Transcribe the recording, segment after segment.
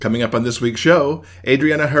Coming up on this week's show,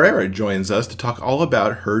 Adriana Herrera joins us to talk all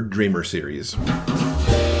about her Dreamer series.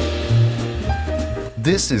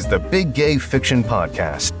 This is the Big Gay Fiction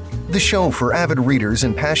Podcast, the show for avid readers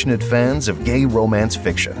and passionate fans of gay romance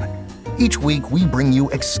fiction. Each week, we bring you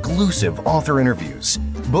exclusive author interviews,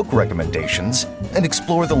 book recommendations, and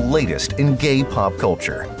explore the latest in gay pop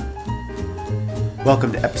culture.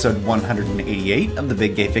 Welcome to episode 188 of the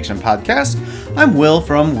Big Gay Fiction Podcast. I'm Will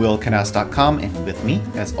from willknaus.com, and with me,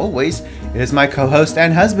 as always, is my co-host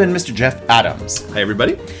and husband, Mr. Jeff Adams. Hi,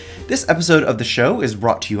 everybody. This episode of the show is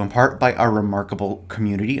brought to you in part by our remarkable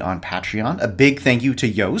community on Patreon. A big thank you to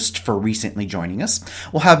Yoast for recently joining us.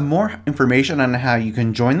 We'll have more information on how you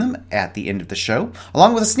can join them at the end of the show,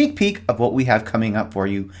 along with a sneak peek of what we have coming up for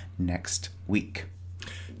you next week.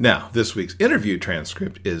 Now, this week's interview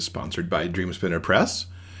transcript is sponsored by Dreamspinner Press.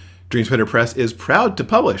 Dreamspinner Press is proud to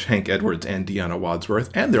publish Hank Edwards and Deanna Wadsworth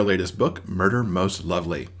and their latest book, Murder Most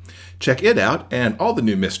Lovely. Check it out and all the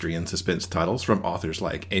new mystery and suspense titles from authors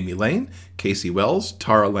like Amy Lane, Casey Wells,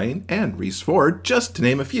 Tara Lane, and Reese Ford, just to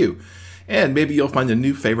name a few. And maybe you'll find a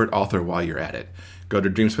new favorite author while you're at it. Go to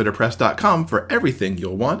dreamspinnerpress.com for everything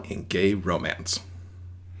you'll want in gay romance.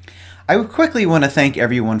 I would quickly want to thank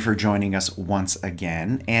everyone for joining us once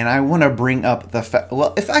again, and I want to bring up the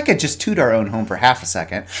well, if I could just toot our own home for half a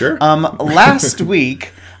second. Sure. Last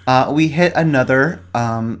week, we hit another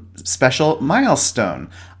special milestone.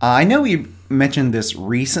 I know we mentioned this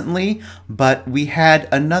recently, but we had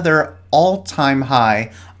another all-time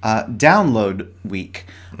high download week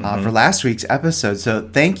for last week's episode. So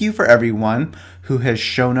thank you for everyone who has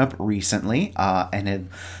shown up recently and have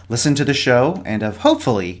listened to the show and have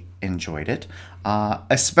hopefully enjoyed it.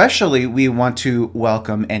 Especially, we want to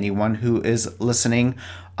welcome anyone who is listening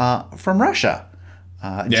from Russia.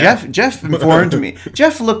 Jeff informed me.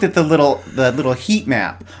 Jeff looked at the little heat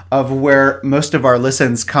map of where most of our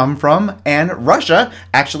listens come from, and Russia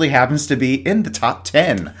actually happens to be in the top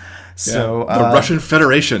 10. So the Russian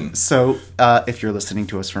Federation. So if you're listening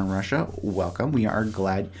to us from Russia, welcome. We are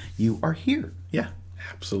glad you are here. Yeah,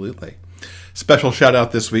 absolutely. Special shout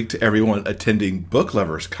out this week to everyone attending Book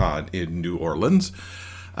Lovers Con in New Orleans.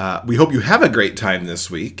 We hope you have a great time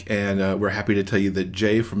this week, and we're happy to tell you that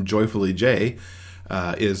Jay from Joyfully Jay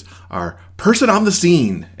is our person on the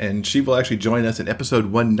scene, and she will actually join us in episode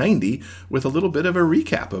 190 with a little bit of a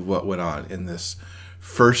recap of what went on in this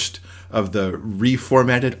first of the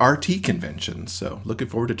reformatted RT convention. So looking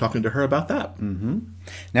forward to talking to her about that. Mm-hmm.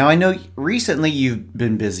 Now, I know recently you've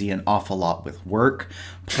been busy an awful lot with work,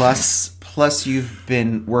 plus you've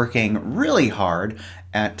been working really hard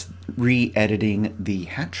at re-editing the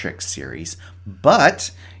Hat Trick series,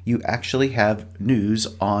 but you actually have news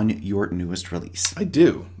on your newest release. I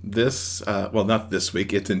do. This, well, not this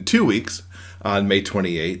week, it's in 2 weeks on May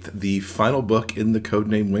 28th. The final book in the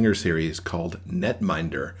Codename Winger series called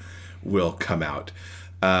Netminder will come out.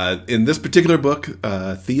 In this particular book,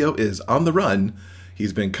 Theo is on the run.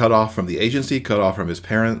 He's been cut off from the agency, cut off from his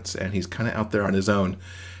parents, and he's kind of out there on his own.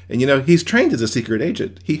 And, you know, he's trained as a secret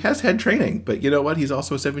agent. He has had training, but you know what? He's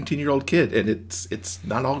also a 17-year-old kid, and it's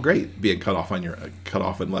not all great being cut off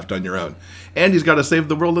and left on your own. And he's got to save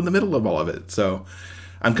the world in the middle of all of it. So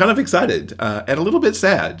I'm kind of excited and a little bit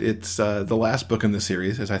sad. It's the last book in the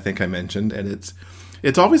series, as I think I mentioned, and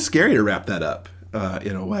it's always scary to wrap that up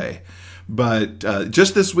in a way. But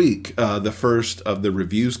just this week, the first of the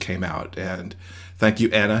reviews came out, and thank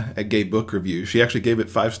you, Anna, at Gay Book Review. She actually gave it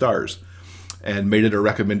 5 stars. And made it a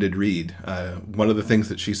recommended read. One of the things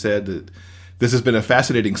that she said, that this has been a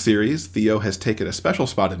fascinating series. Theo has taken a special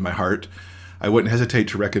spot in my heart. I wouldn't hesitate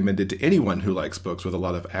to recommend it to anyone who likes books with a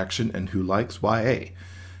lot of action and who likes YA.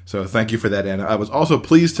 So thank you for that, Anna. I was also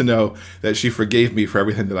pleased to know that she forgave me for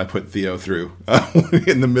everything that I put Theo through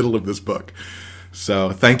in the middle of this book.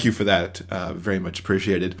 So thank you for that. Very much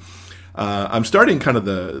appreciated. I'm starting kind of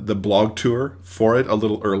the blog tour for it a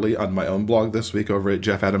little early on my own blog this week over at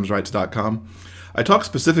jeffadamswrites.com. I talk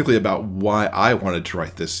specifically about why I wanted to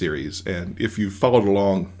write this series. And if you've followed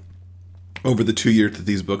along over the 2 years that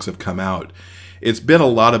these books have come out, it's been a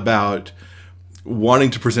lot about wanting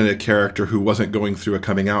to present a character who wasn't going through a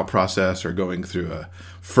coming out process or going through a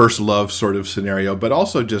first love sort of scenario, but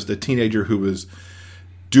also just a teenager who was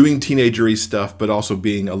doing teenagery stuff, but also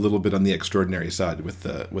being a little bit on the extraordinary side with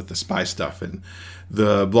the spy stuff. And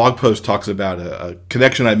the blog post talks about a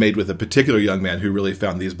connection I made with a particular young man who really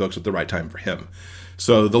found these books at the right time for him.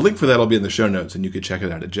 So the link for that will be in the show notes, and you can check it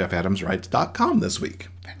out at jeffadamswrites.com this week.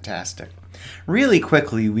 Fantastic. Really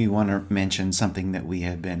quickly, we want to mention something that we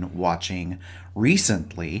have been watching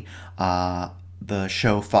recently. the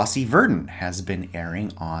show Fosse Verdon has been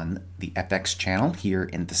airing on the FX channel here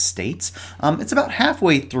in the States. It's about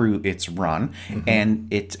halfway through its run,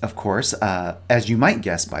 and it, of course, as you might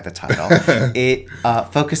guess by the title, it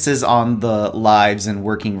focuses on the lives and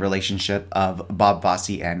working relationship of Bob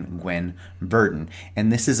Fosse and Gwen Verdon.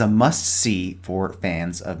 And this is a must-see for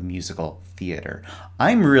fans of musical theater.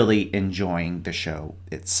 I'm really enjoying the show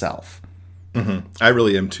itself. I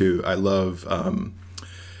really am too. I love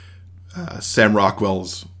Sam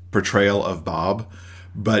Rockwell's portrayal of Bob,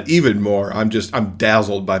 but even more, I'm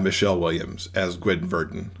dazzled by Michelle Williams as Gwen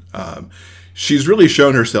Verdon. She's really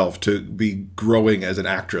shown herself to be growing as an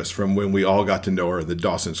actress from when we all got to know her in the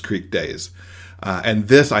Dawson's Creek days. And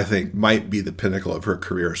this, I think, might be the pinnacle of her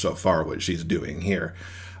career so far, what she's doing here.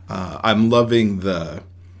 I'm loving the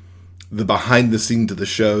behind the scenes of the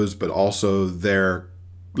shows, but also their,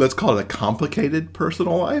 let's call it a complicated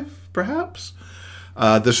personal life, perhaps.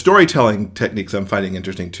 The storytelling techniques I'm finding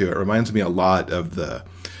interesting too. It reminds me a lot of the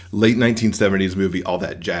late 1970s movie All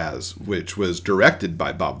That Jazz, which was directed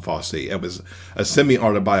by Bob Fosse and was a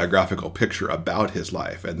semi-autobiographical picture about his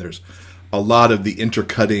life. And there's a lot of the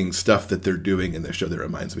intercutting stuff that they're doing in the show that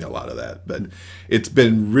reminds me a lot of that. But it's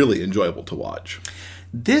been really enjoyable to watch.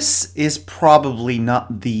 This is probably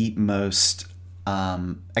not the most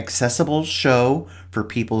accessible show for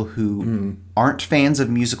people who aren't fans of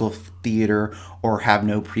musical theater or have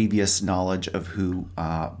no previous knowledge of who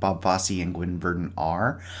Bob Fosse and Gwen Verdon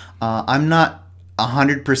are. I'm not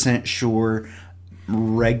 100% sure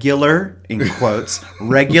regular, in quotes,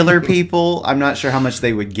 regular people, I'm not sure how much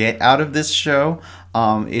they would get out of this show.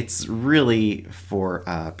 It's really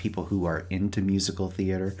for people who are into musical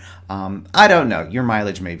theater. I don't know. Your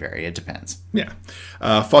mileage may vary. It depends. Yeah.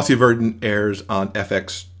 Fosse Verdon airs on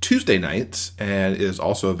FX Tuesday nights and is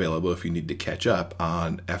also available if you need to catch up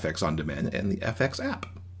on FX On Demand and the FX app.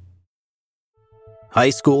 High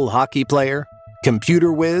school hockey player,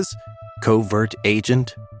 computer whiz, covert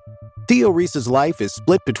agent. Theo Reese's life is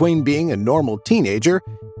split between being a normal teenager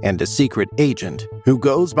and a secret agent who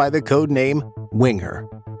goes by the code name Winger.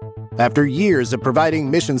 After years of providing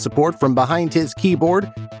mission support from behind his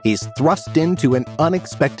keyboard, he's thrust into an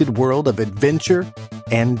unexpected world of adventure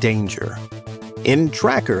and danger. In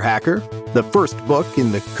Tracker Hacker, the first book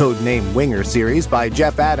in the Codename Winger series by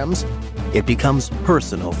Jeff Adams, it becomes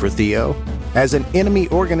personal for Theo as an enemy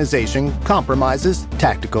organization compromises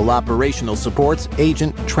Tactical Operational Support's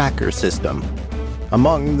agent tracker system.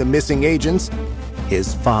 Among the missing agents,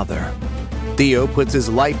 his father. Theo puts his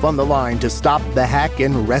life on the line to stop the hack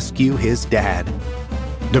and rescue his dad.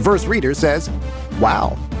 Diverse Reader says,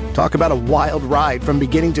 "Wow, talk about a wild ride from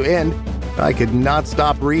beginning to end. I could not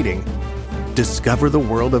stop reading." Discover the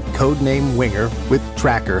world of Codename Winger with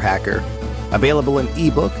Tracker Hacker. Available in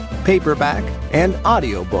ebook, paperback, and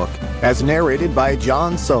audiobook, as narrated by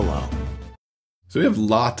John Solo. So we have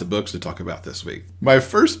lots of books to talk about this week. My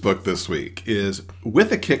first book this week is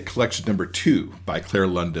With a Kick Collection Number 2 by Claire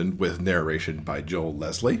London with narration by Joel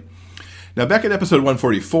Leslie. Now, back in episode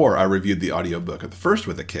 144, I reviewed the audiobook of the first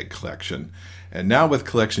With a Kick collection. And now with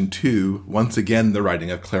Collection 2, once again, the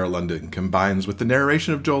writing of Claire London combines with the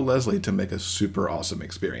narration of Joel Leslie to make a super awesome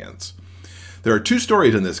experience. There are 2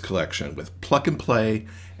 stories in this collection with Pluck and Play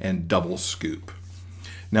and Double Scoop.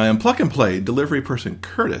 Now, in Pluck and Play, delivery person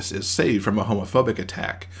Curtis is saved from a homophobic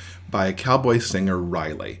attack by cowboy singer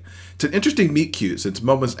Riley. It's an interesting meet-cute since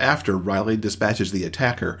moments after Riley dispatches the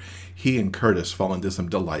attacker, he and Curtis fall into some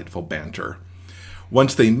delightful banter.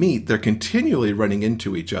 Once they meet, they're continually running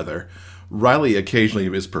into each other. Riley occasionally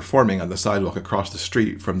is performing on the sidewalk across the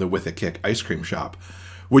street from the With a Kick ice cream shop,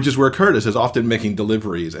 which is where Curtis is often making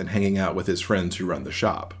deliveries and hanging out with his friends who run the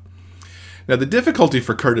shop. Now, the difficulty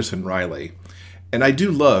for Curtis and Riley, and I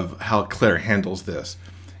do love how Claire handles this,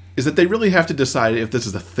 is that they really have to decide if this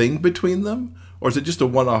is a thing between them, or is it just a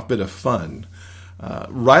one-off bit of fun.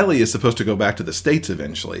 Riley is supposed to go back to the States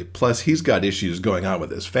eventually, plus he's got issues going on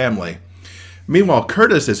with his family. Meanwhile,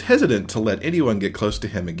 Curtis is hesitant to let anyone get close to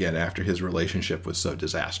him again after his relationship was so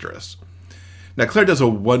disastrous. Now, Claire does a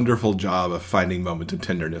wonderful job of finding moments of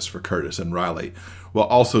tenderness for Curtis and Riley, while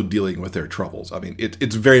also dealing with their troubles. I mean,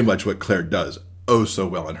 it's very much what Claire does oh so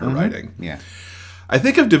well in her writing. Yeah. I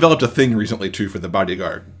think I've developed a thing recently, too, for the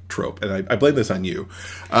bodyguard trope, and I blame this on you.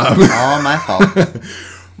 All my fault.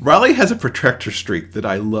 Riley has a protector streak that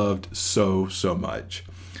I loved so much.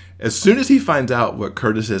 As soon as he finds out what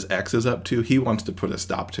Curtis's ex is up to, he wants to put a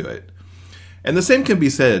stop to it. And the same can be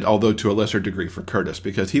said, although to a lesser degree for Curtis,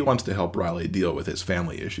 because he wants to help Riley deal with his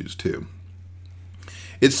family issues, too.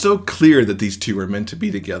 It's so clear that these two are meant to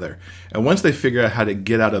be together, and once they figure out how to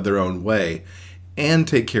get out of their own way, and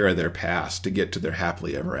take care of their past to get to their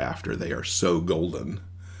happily ever after. They are so golden.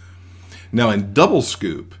 Now in Double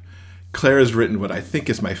Scoop, Claire has written what I think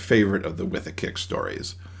is my favorite of the With a Kick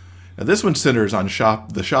stories. Now this one centers on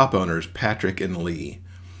the shop owners, Patrick and Lee.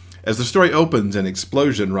 As the story opens, an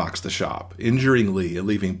explosion rocks the shop, injuring Lee and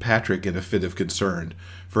leaving Patrick in a fit of concern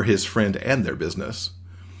for his friend and their business.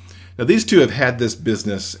 Now, these two have had this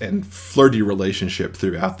business and flirty relationship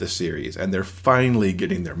throughout the series, and they're finally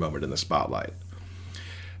getting their moment in the spotlight.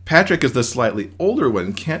 Patrick, as the slightly older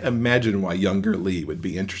one, can't imagine why younger Lee would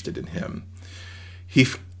be interested in him. He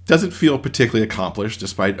doesn't feel particularly accomplished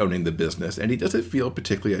despite owning the business, and he doesn't feel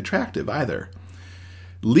particularly attractive either.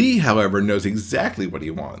 Lee, however, knows exactly what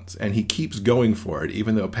he wants, and he keeps going for it,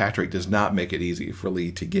 even though Patrick does not make it easy for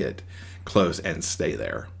Lee to get close and stay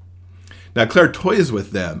there. Now, Claire toys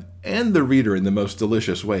with them and the reader in the most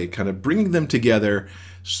delicious way, kind of bringing them together,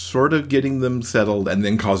 sort of getting them settled, and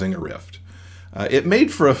then causing a rift. It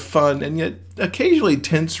made for a fun and yet occasionally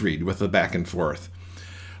tense read with the back and forth.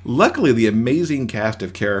 Luckily, the amazing cast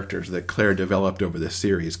of characters that Claire developed over this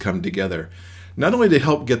series come together, not only to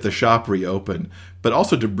help get the shop reopened, but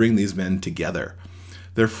also to bring these men together.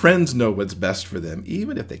 Their friends know what's best for them,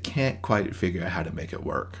 even if they can't quite figure out how to make it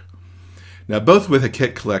work. Now, both With a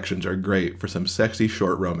Kick collections are great for some sexy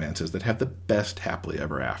short romances that have the best happily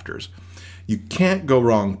ever afters. You can't go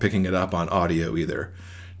wrong picking it up on audio either.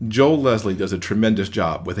 Joel Leslie does a tremendous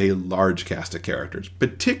job with a large cast of characters,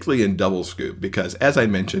 particularly in Double Scoop, because, as I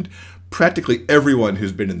mentioned, practically everyone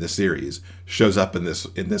who's been in the series shows up in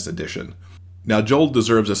this edition. Now, Joel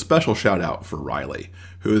deserves a special shout out for Riley,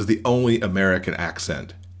 who is the only American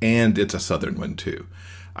accent, and it's a Southern one too.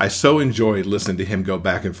 I so enjoyed listening to him go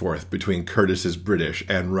back and forth between Curtis's British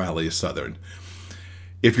and Riley's Southern.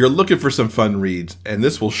 If you're looking for some fun reads, and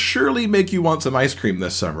this will surely make you want some ice cream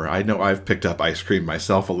this summer, I know I've picked up ice cream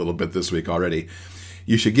myself a little bit this week already,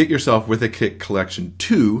 you should get yourself With a Kick Collection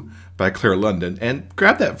 2 by Claire London, and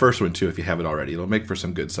grab that first one too if you haven't already. It'll make for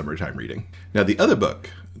some good summertime reading. Now, the other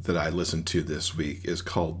book that I listened to this week is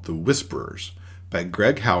called The Whisperers by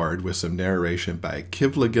Greg Howard, with some narration by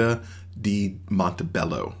Kivliga di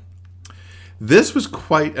Montebello. This was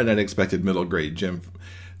quite an unexpected middle grade gem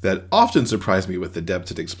that often surprised me with the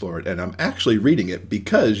depths it explored, and I'm actually reading it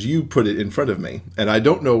because you put it in front of me. And I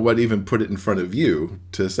don't know what even put it in front of you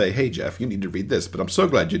to say, hey, Jeff, you need to read this, but I'm so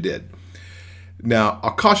glad you did. Now,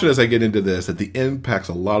 I'll caution as I get into this that the end packs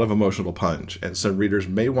a lot of emotional punch, and some readers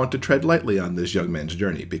may want to tread lightly on this young man's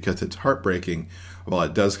journey because it's heartbreaking, while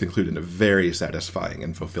it does conclude in a very satisfying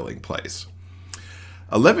and fulfilling place.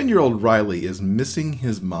 11-year-old Riley is missing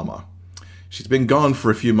his mama. She's been gone for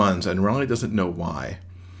a few months, and Riley doesn't know why.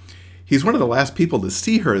 He's one of the last people to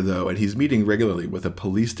see her, though, and he's meeting regularly with a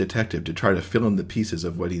police detective to try to fill in the pieces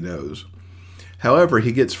of what he knows. However,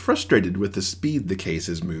 he gets frustrated with the speed the case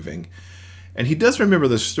is moving, and he does remember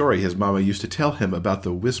the story his mama used to tell him about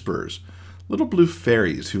the Whisperers, little blue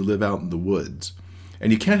fairies who live out in the woods,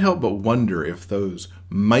 and you can't help but wonder if those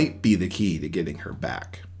might be the key to getting her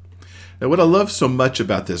back. Now, what I love so much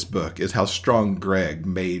about this book is how strong Greg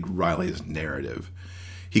made Riley's narrative.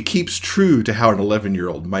 He keeps true to how an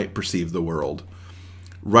 11-year-old might perceive the world.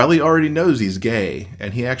 Riley already knows he's gay,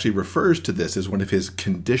 and he actually refers to this as one of his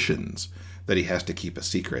conditions that he has to keep a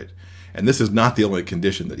secret. And this is not the only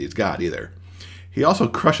condition that he's got either. He also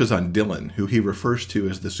crushes on Dylan, who he refers to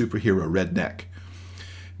as the superhero redneck.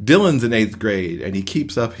 Dylan's in 8th grade, and he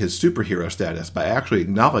keeps up his superhero status by actually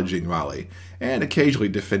acknowledging Riley and occasionally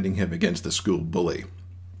defending him against the school bully.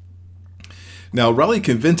 Now, Riley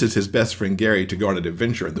convinces his best friend Gary to go on an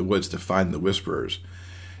adventure in the woods to find the Whisperers.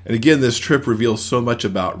 And again, this trip reveals so much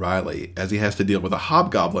about Riley, as he has to deal with a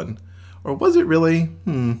hobgoblin. Or was it really?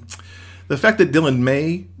 The fact that Dylan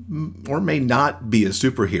may or may not be a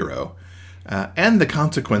superhero, and the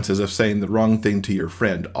consequences of saying the wrong thing to your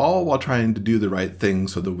friend, all while trying to do the right thing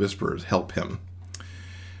so the Whisperers help him.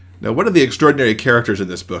 Now, one of the extraordinary characters in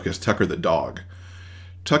this book is Tucker the dog.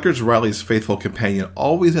 Tucker's Riley's faithful companion,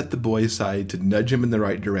 always at the boy's side to nudge him in the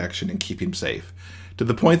right direction and keep him safe, to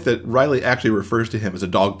the point that Riley actually refers to him as a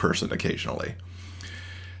dog person occasionally.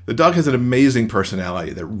 The dog has an amazing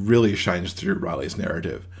personality that really shines through Riley's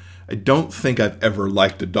narrative. I don't think I've ever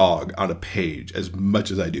liked a dog on a page as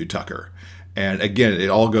much as I do Tucker. And again, it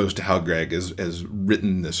all goes to how Greg has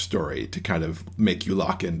written this story to kind of make you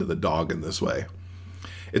lock into the dog in this way.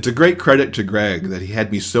 It's a great credit to Greg that he had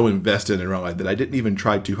me so invested in Riley that I didn't even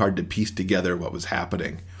try too hard to piece together what was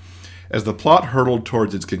happening. As the plot hurtled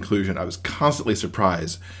towards its conclusion, I was constantly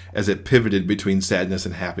surprised as it pivoted between sadness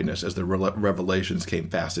and happiness as the revelations came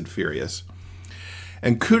fast and furious.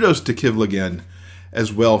 And kudos to Kivligan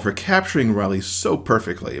as well for capturing Riley so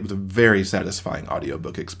perfectly. It was a very satisfying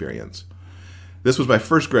audiobook experience. This was my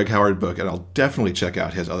first Greg Howard book, and I'll definitely check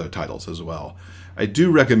out his other titles as well. I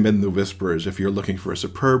do recommend The Whisperers if you're looking for a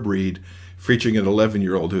superb read featuring an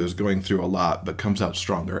 11-year-old who is going through a lot but comes out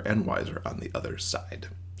stronger and wiser on the other side.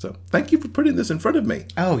 So thank you for putting this in front of me.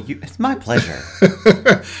 Oh, it's my pleasure.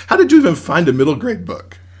 How did you even find a middle grade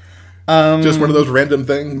book? Just one of those random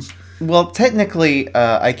things? Well, technically,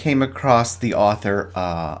 I came across the author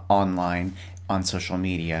online on social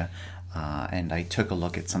media, and I took a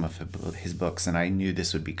look at some of his books, and I knew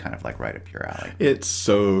this would be kind of like right up your alley. It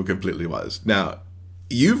so completely was. Now,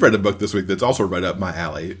 you've read a book this week that's also right up my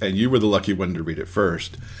alley, and you were the lucky one to read it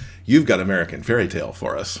first. You've got American Fairy Tale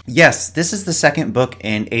for us. Yes, this is the second book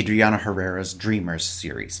in Adriana Herrera's Dreamers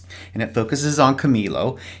series, and it focuses on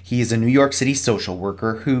Camilo. He is a New York City social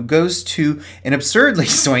worker who goes to an absurdly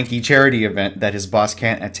swanky charity event that his boss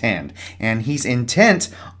can't attend, and he's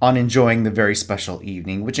intent on enjoying the very special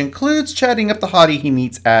evening, which includes chatting up the hottie he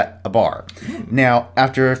meets at a bar. Now,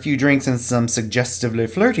 after a few drinks and some suggestively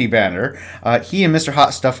flirty banter, he and Mr.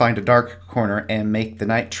 Hot Stuff find a dark corner and make the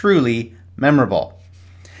night truly memorable.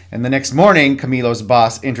 And the next morning, Camilo's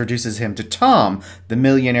boss introduces him to Tom, the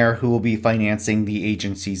millionaire who will be financing the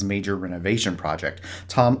agency's major renovation project.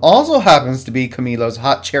 Tom also happens to be Camilo's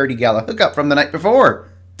hot charity gala hookup from the night before.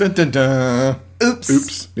 Dun, dun, dun.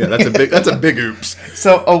 Oops. Yeah, that's a big oops.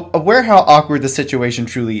 So, aware how awkward the situation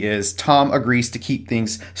truly is, Tom agrees to keep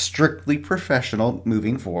things strictly professional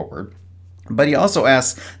moving forward. But he also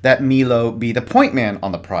asks that Milo be the point man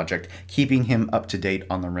on the project, keeping him up to date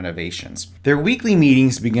on the renovations. Their weekly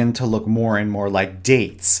meetings begin to look more and more like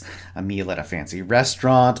dates. A meal at a fancy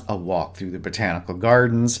restaurant, a walk through the botanical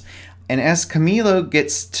gardens. And as Camilo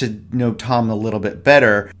gets to know Tom a little bit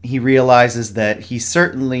better, he realizes that he's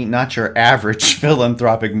certainly not your average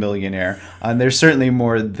philanthropic millionaire. And there's certainly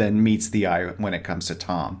more than meets the eye when it comes to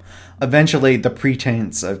Tom. Eventually, the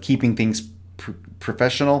pretense of keeping things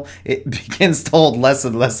professional, it begins to hold less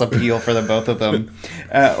and less appeal for the both of them.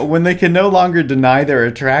 When they can no longer deny their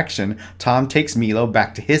attraction, Tom takes Milo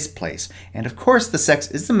back to his place. And of course, the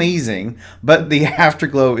sex is amazing, but the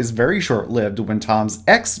afterglow is very short-lived when Tom's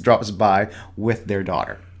ex drops by with their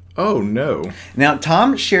daughter. Oh, no. Now,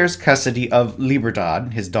 Tom shares custody of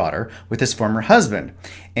Libertad, his daughter, with his former husband.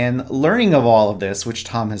 And learning of all of this, which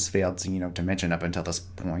Tom has failed to mention up until this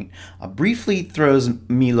point, briefly throws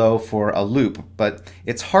Milo for a loop. But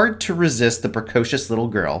it's hard to resist the precocious little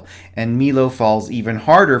girl, and Milo falls even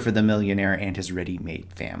harder for the millionaire and his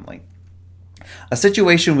ready-made family. A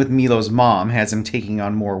situation with Milo's mom has him taking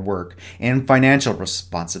on more work and financial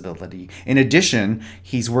responsibility. In addition,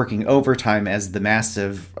 he's working overtime as the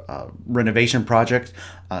massive renovation project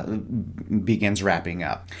begins wrapping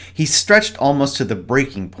up. He's stretched almost to the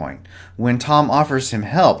breaking point. When Tom offers him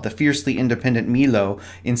help, the fiercely independent Milo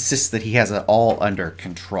insists that he has it all under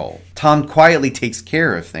control. Tom quietly takes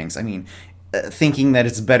care of things. Thinking that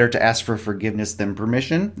it's better to ask for forgiveness than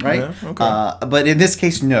permission, right? Yeah, okay. But in this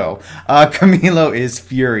case, no. Camilo is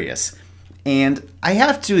furious. And I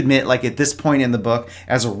have to admit, at this point in the book,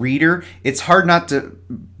 as a reader, it's hard not to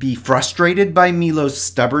be frustrated by Milo's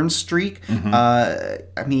stubborn streak.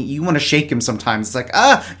 Mm-hmm. You want to shake him sometimes. It's like,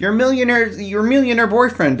 you're a millionaire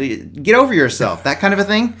boyfriend. Get over yourself. That kind of a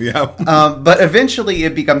thing. Yeah. But eventually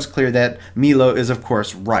it becomes clear that Milo is, of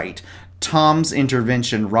course, right. Tom's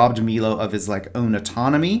intervention robbed Milo of his own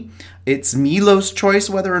autonomy. It's Milo's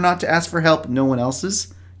choice whether or not to ask for help, no one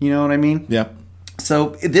else's. You know what I mean? Yeah. So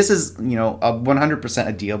this is, a 100%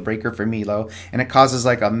 a deal breaker for Milo, and it causes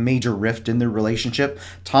a major rift in their relationship.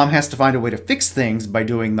 Tom has to find a way to fix things by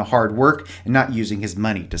doing the hard work and not using his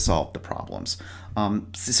money to solve the problems.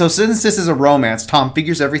 So since this is a romance, Tom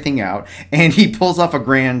figures everything out, and he pulls off a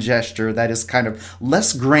grand gesture that is kind of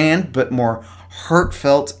less grand, but more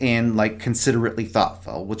heartfelt and considerately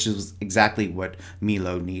thoughtful, which is exactly what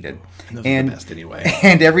Milo needed. Those are the best anyway.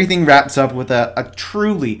 And everything wraps up with a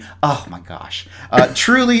truly, oh my gosh,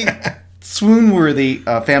 truly swoon-worthy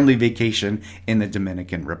family vacation in the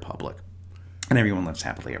Dominican Republic. And everyone lives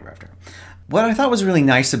happily ever after. What I thought was really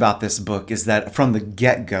nice about this book is that from the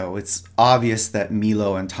get-go, it's obvious that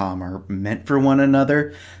Milo and Tom are meant for one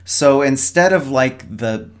another. So instead of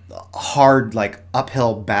the hard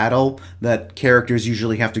uphill battle that characters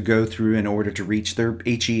usually have to go through in order to reach their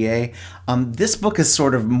HEA, this book is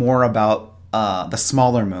sort of more about the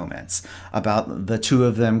smaller moments, about the two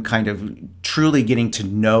of them kind of truly getting to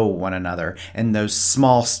know one another and those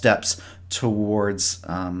small steps towards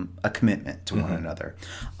a commitment to one another.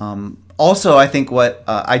 Also, I think what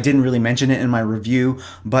I didn't really mention it in my review,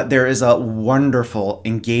 but there is a wonderful,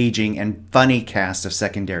 engaging, and funny cast of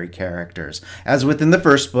secondary characters. As within the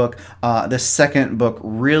first book, the second book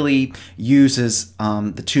really uses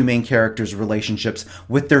the two main characters' relationships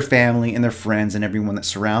with their family and their friends and everyone that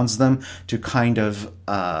surrounds them to kind of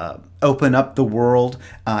open up the world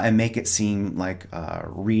and make it seem like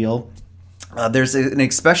real. There's an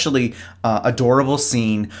especially adorable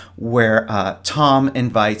scene where Tom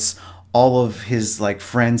invites all of his like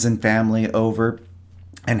friends and family over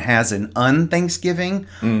and has an un-Thanksgiving.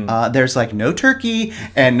 There's like no turkey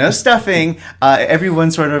and no stuffing.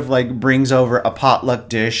 Everyone sort of like brings over a potluck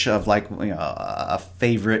dish of like, you know, a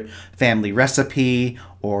favorite family recipe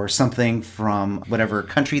or something from whatever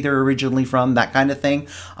country they're originally from, that kind of thing.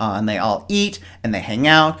 And they all eat and they hang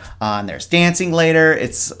out and there's dancing later.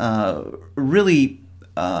 It's really...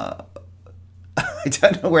 I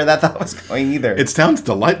don't know where that thought was going either. It sounds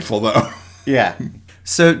delightful, though. Yeah.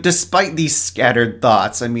 So despite these scattered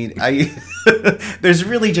thoughts, I mean, there's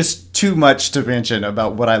really just too much to mention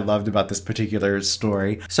about what I loved about this particular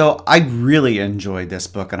story. So I really enjoyed this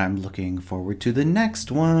book, and I'm looking forward to the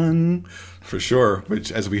next one. For sure,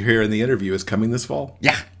 which, as we hear in the interview, is coming this fall.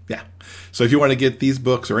 Yeah. Yeah. So if you want to get these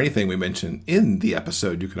books or anything we mention in the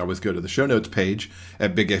episode, you can always go to the show notes page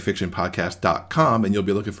at biggayfictionpodcast.com, and you'll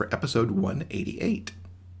be looking for episode 188.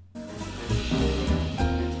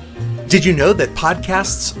 Did you know that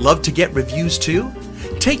podcasts love to get reviews too?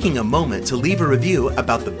 Taking a moment to leave a review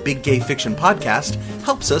about the Big Gay Fiction Podcast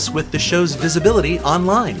helps us with the show's visibility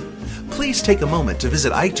online. Please take a moment to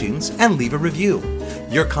visit iTunes and leave a review.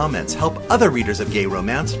 Your comments help other readers of gay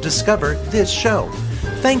romance discover this show.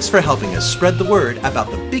 Thanks for helping us spread the word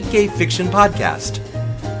about the Big Gay Fiction Podcast.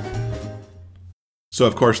 So,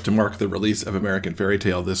 of course, to mark the release of American Fairy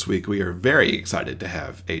Tale this week, we are very excited to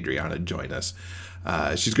have Adriana join us.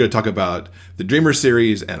 She's going to talk about the Dreamer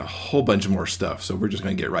series and a whole bunch more stuff, so we're just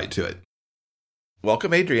going to get right to it.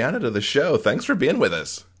 Welcome, Adriana, to the show. Thanks for being with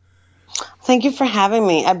us. Thank you for having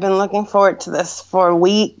me. I've been looking forward to this for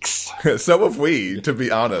weeks. So have we, to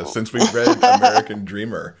be honest, since we read American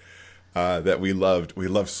Dreamer that we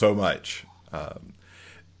loved so much.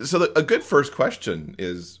 So a good first question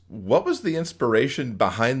is, what was the inspiration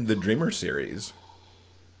behind the Dreamer series?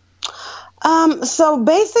 So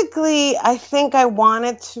basically, I think I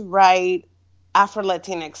wanted to write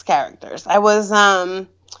Afro-Latinx characters. I was,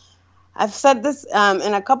 I've said this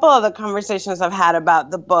in a couple other conversations I've had about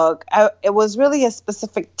the book. It was really a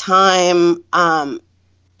specific time a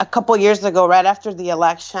couple years ago, right after the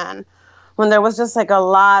election, when there was just like a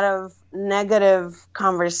lot of negative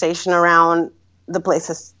conversation around the place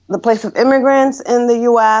of immigrants in the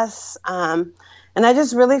U.S., and I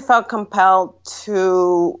just really felt compelled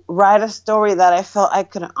to write a story that I felt I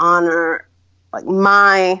could honor, like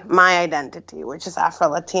my identity, which is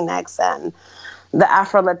Afro-Latinx and the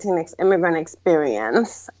Afro-Latinx immigrant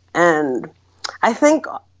experience. And I think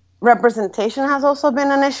representation has also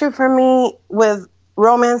been an issue for me with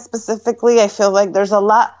romance specifically. I feel like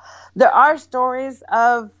there are stories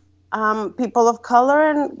of people of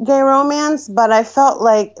color in gay romance, but I felt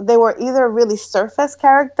like they were either really surface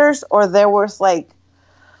characters or there was like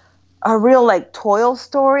a real like toil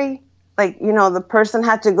story. Like, you know, the person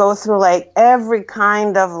had to go through like every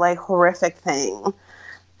kind of like horrific thing.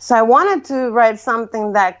 So I wanted to write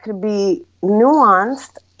something that could be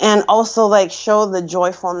nuanced and also like show the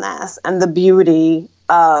joyfulness and the beauty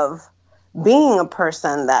of being a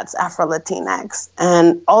person that's Afro-Latinx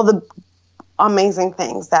and all the amazing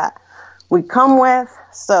things that we come with.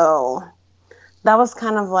 So that was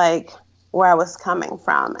kind of like where I was coming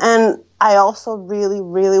from. And I also really,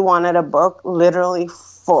 really wanted a book literally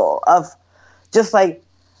full of just like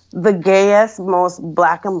the gayest, most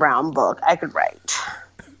black and brown book I could write.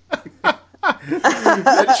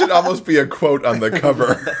 That should almost be a quote on the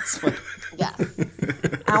cover.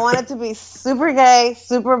 Yes. I want it to be super gay,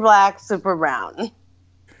 super black, super brown.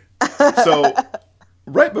 So,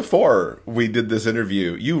 right before we did this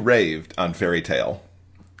interview, you raved on Fairy Tale.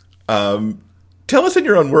 Tell us in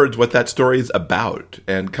your own words what that story is about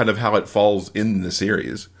and kind of how it falls in the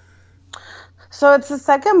series. So it's the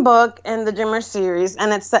second book in the Dreamer series,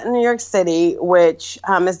 and it's set in New York City, which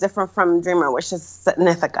is different from Dreamer, which is set in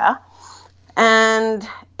Ithaca. And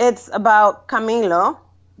it's about Camilo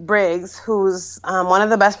Briggs, who's one of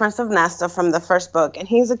the best friends of Nesta from the first book, and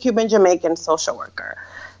he's a Cuban-Jamaican social worker.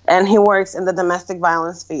 And he works in the domestic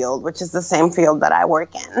violence field, which is the same field that I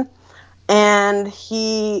work in. And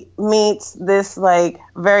he meets this like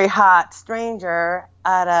very hot stranger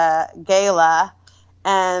at a gala,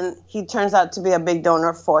 and he turns out to be a big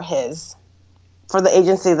donor for his for the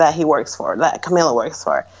agency that he works for, that Camila works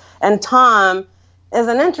for. And Tom is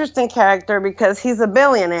an interesting character because he's a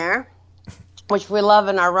billionaire, which we love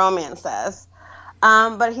in our romances.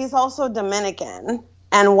 But he's also Dominican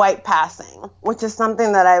and white passing, which is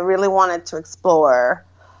something that I really wanted to explore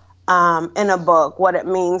in a book, what it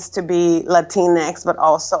means to be Latinx, but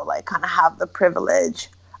also like kind of have the privilege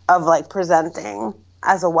of like presenting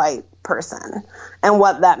as a white person and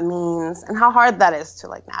what that means and how hard that is to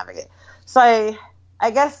like navigate. So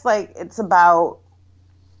I guess like it's about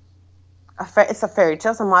it's a fairy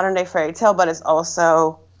tale, it's a modern day fairy tale, but it's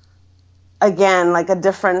also, again, like a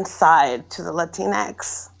different side to the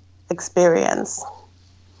Latinx experience.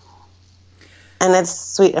 And it's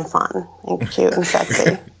sweet and fun and cute and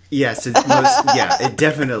sexy. Yes, it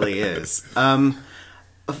definitely is.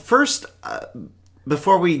 First,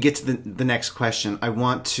 before we get to the next question, I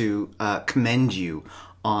want to commend you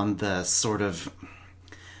on the sort of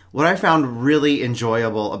what I found really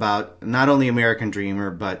enjoyable about not only American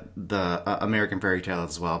Dreamer but the American Fairy Tale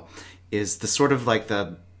as well is the sort of like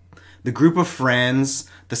the group of friends,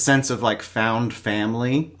 the sense of like found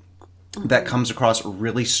family that comes across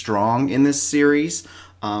really strong in this series.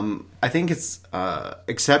 I think it's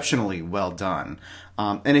exceptionally well done.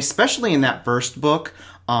 And especially in that first book,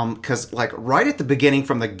 because like right at the beginning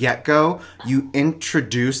from the get-go, you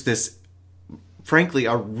introduce this, frankly,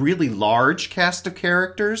 a really large cast of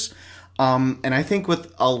characters. And I think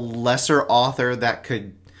with a lesser author that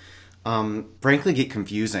could, frankly, get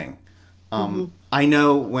confusing. I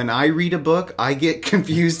know when I read a book, I get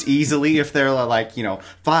confused easily if there are like,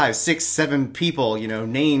 5, 6, 7 people,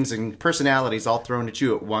 names and personalities all thrown at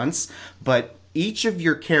you at once. But each of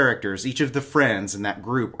your characters, each of the friends in that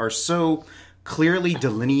group are so clearly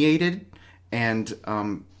delineated. And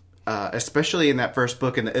especially in that first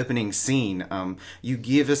book, in the opening scene, you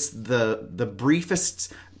give us the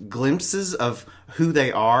briefest glimpses of who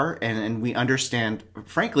they are. And we understand,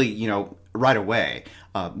 frankly, right away,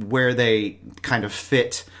 where they kind of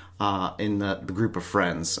fit in the group of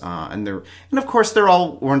friends, and of course they're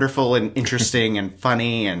all wonderful and interesting and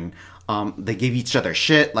funny, and they give each other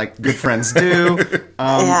shit like good friends do.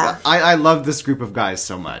 Yeah. I love this group of guys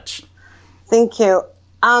so much. Thank you.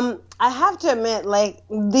 I have to admit, like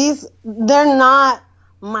they're not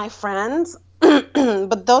my friends,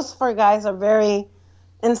 but those 4 guys are very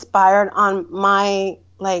inspired on my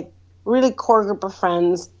like really core group of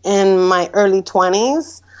friends in my early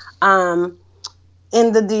 20s.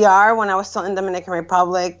 In the DR, when I was still in Dominican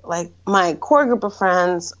Republic, like my core group of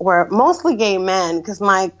friends were mostly gay men because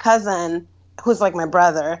my cousin, who's like my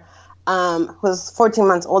brother, who's 14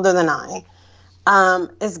 months older than I,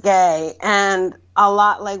 is gay. And a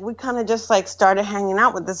lot, like we kind of just like started hanging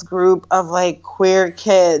out with this group of like queer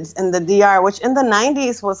kids in the DR, which in the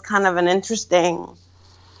 90s was kind of an interesting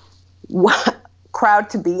crowd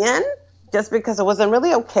to be in, just because it wasn't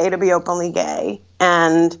really okay to be openly gay.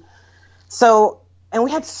 And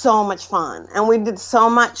we had so much fun and we did so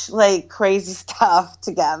much like crazy stuff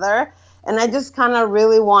together. And I just kind of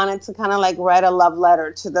really wanted to kind of like write a love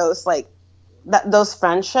letter to those like those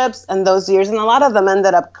friendships and those years. And a lot of them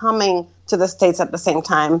ended up coming to the States at the same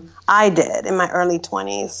time I did in my early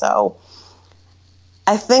 20s. So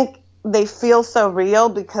I think they feel so real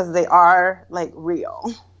because they are like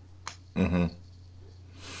real. Mm-hmm.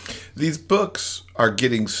 These books are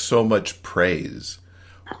getting so much praise.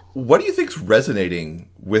 What do you think's resonating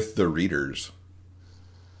with the readers?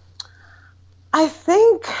 I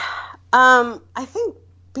think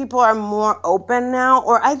people are more open now,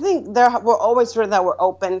 or I think we're always sure that we're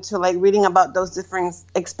open to like reading about those different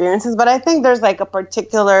experiences. But I think there's like a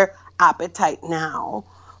particular appetite now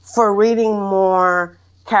for reading more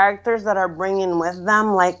characters that are bringing with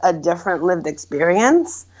them like a different lived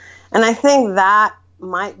experience. And I think that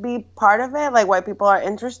might be part of it, like why people are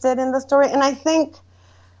interested in the story. And I think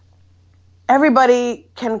everybody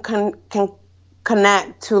can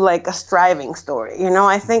connect to like a striving story.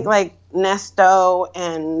 I think like Nesto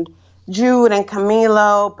and Jude and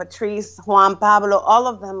Camilo, Patrice, Juan Pablo, all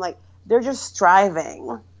of them, like they're just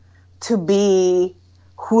striving to be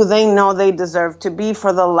who they know they deserve to be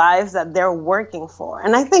for the lives that they're working for.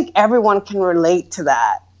 And I think everyone can relate to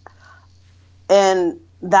that. And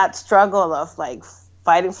that struggle of like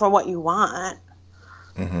fighting for what you want.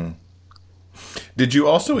 Mm-hmm. Did you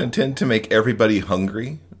also intend to make everybody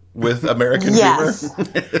hungry with American Yes. Dreamer?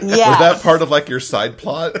 Yes. Was that part of like your side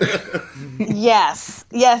plot? Yes,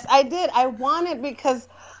 I did. I wanted because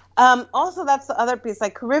also that's the other piece.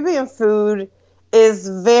 Like Caribbean food is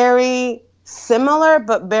very similar,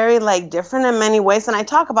 but very like different in many ways. And I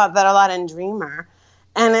talk about that a lot in Dreamer.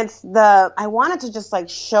 And I wanted to just like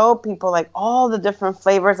show people like all the different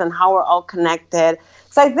flavors and how we're all connected.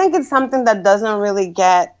 So I think it's something that doesn't really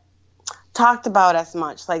get talked about as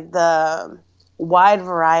much, like the wide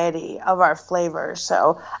variety of our flavors.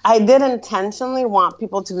 So I did intentionally want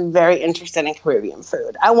people to be very interested in Caribbean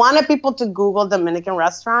food. I wanted people to Google Dominican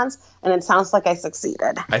restaurants, and it sounds like I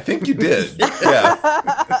succeeded. I think you did. Yeah.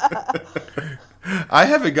 I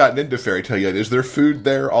haven't gotten into Fairy Tale yet. Is there food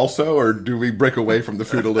there also, or do we break away from the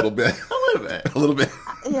food a little bit? A little bit. A little bit.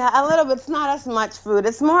 Yeah, a little bit. It's not as much food.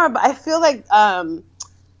 It's more about, I feel like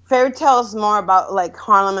Fairy Tale is more about like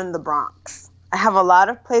Harlem and the Bronx. I have a lot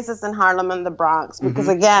of places in Harlem and the Bronx because,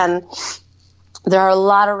 again, there are a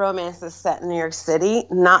lot of romances set in New York City.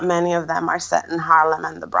 Not many of them are set in Harlem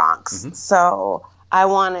and the Bronx. So I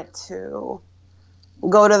wanted to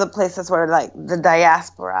go to the places where, like, the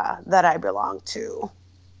diaspora that I belong to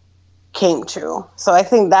came to. So I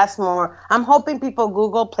think that's more, I'm hoping people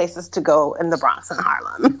Google places to go in the Bronx and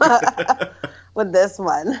Harlem with this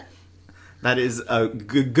one. That is a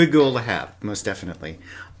good goal to have, most definitely.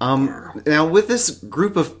 Now, with this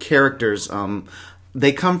group of characters,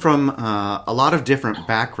 they come from a lot of different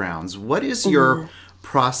backgrounds. What is your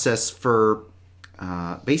process for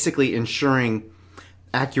basically ensuring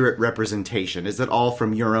accurate representation? Is it all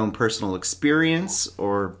from your own personal experience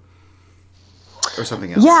or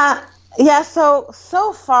something else? Yeah,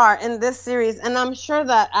 so far in this series, and I'm sure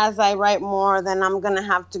that as I write more, then I'm going to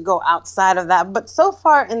have to go outside of that. But so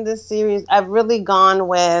far in this series, I've really gone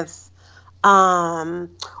with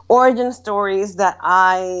origin stories that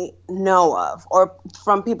I know of, or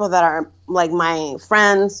from people that are like my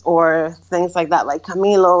friends or things like that, like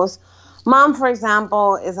Camilo's mom, for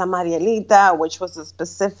example, is a Marielita, which was a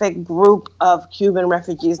specific group of Cuban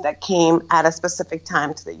refugees that came at a specific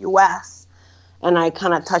time to the U.S., and I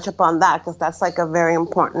kind of touch upon that because that's like a very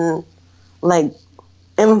important like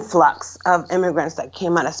influx of immigrants that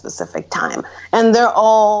came at a specific time. And they're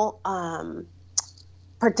all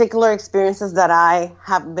particular experiences that I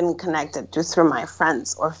have been connected to through my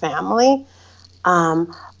friends or family.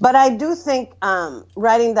 But I do think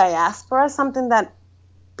writing diaspora is something that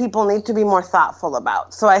people need to be more thoughtful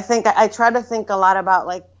about. So I think I try to think a lot about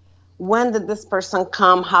like, when did this person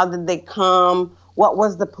come? How did they come? What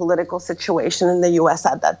was the political situation in the U.S.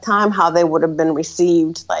 at that time? How they would have been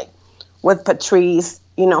received, like with Patrice,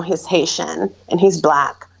 you know, he's Haitian and he's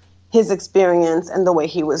Black. His experience and the way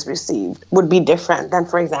he was received would be different than,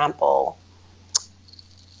 for example,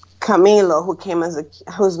 Camilo's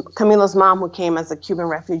mom, who came as a Cuban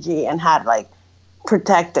refugee and had like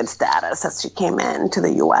protected status as she came into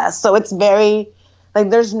the U.S. So it's very, like,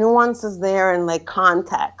 there's nuances there and like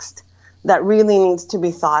context that really needs to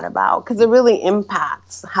be thought about because it really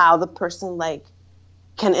impacts how the person like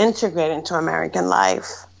can integrate into American life.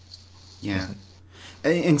 Yeah.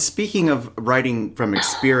 And speaking of writing from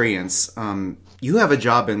experience, you have a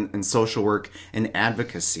job in social work and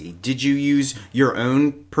advocacy. Did you use your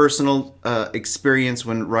own personal experience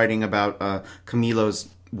when writing about Camilo's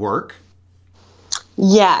work?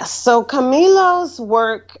 Yes. So Camilo's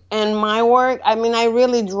work and my work, I mean, I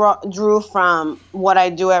really drew from what I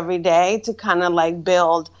do every day to kind of like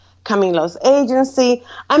build Camilo's agency.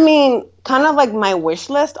 I mean, kind of like my wish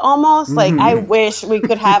list almost. Like, I wish we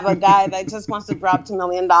could have a guy that just wants to drop $2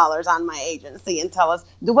 million on my agency and tell us,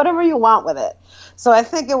 do whatever you want with it. So I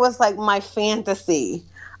think it was like my fantasy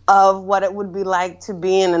of what it would be like to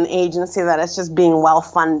be in an agency that is just being well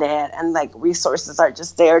funded and like resources are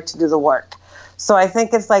just there to do the work. So I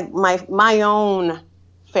think it's like my own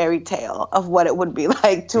fairy tale of what it would be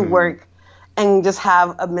like to work and just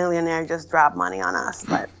have a millionaire just drop money on us.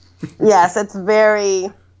 But yes, it's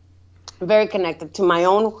very, very connected to my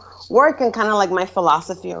own work and kind of like my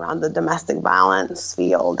philosophy around the domestic violence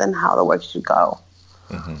field and how the work should go.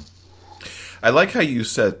 Mm-hmm. I like how you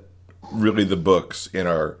set really the books in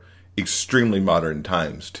our extremely modern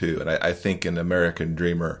times too. And I think in American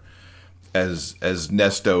Dreamer, as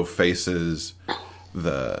Nesto faces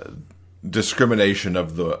the discrimination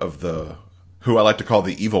of the who I like to call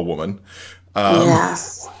the evil woman,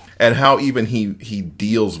 yes, and how even he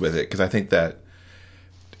deals with it, because I think that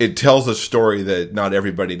it tells a story that not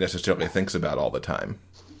everybody necessarily thinks about all the time.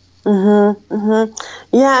 Yeah,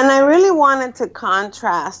 and I really wanted to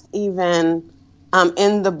contrast even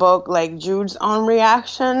in the book, like Jude's own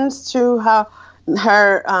reactions to how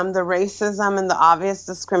her the racism and the obvious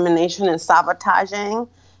discrimination and sabotaging,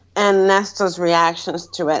 and Nesto's reactions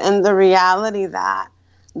to it, and the reality that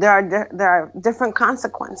there are different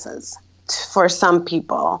consequences for some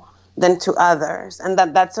people than to others, and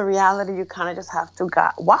that's a reality you kind of just have to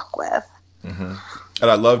walk with. And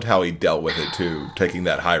I loved how he dealt with it too, taking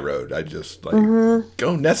that high road. I just like,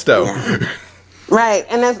 go Nesto. Yeah. Right.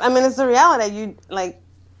 And it's the reality. You like,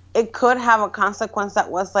 it could have a consequence that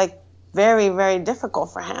was like very, very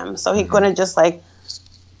difficult for him. So he couldn't just like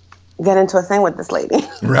get into a thing with this lady.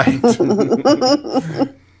 Right.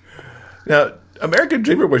 Now, American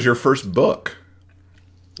Dreamer was your first book.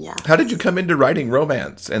 Yeah. How did you come into writing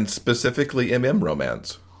romance, and specifically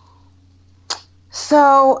romance?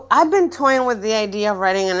 So I've been toying with the idea of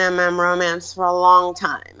writing an romance for a long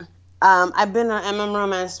time. I've been an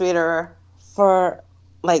romance reader for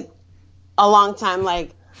like a long time.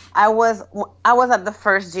 Like I was at the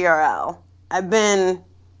first GRL. I'm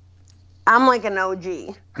like an OG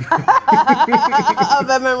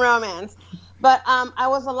of romance. But I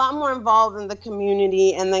was a lot more involved in the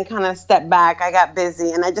community, and then kind of stepped back. I got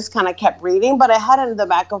busy, and I just kind of kept reading. But I had it in the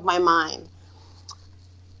back of my mind.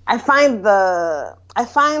 I find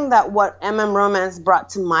that what romance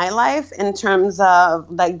brought to my life in terms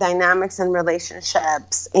of like dynamics and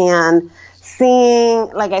relationships, and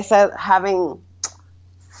seeing, like I said, having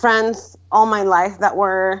friends all my life that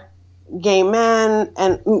were gay men,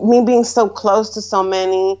 and me being so close to so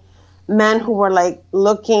many men who were like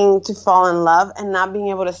looking to fall in love and not being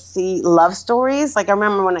able to see love stories. Like I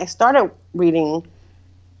remember when I started reading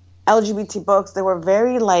LGBT books, they were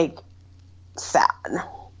very like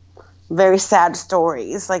very sad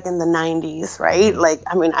stories, like in the 90s, right? Like,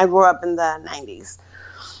 I mean, I grew up in the 90s.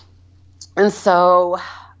 And so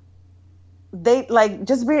they like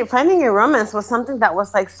just finding a romance was something that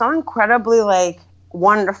was like so incredibly like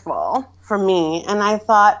wonderful for me. And I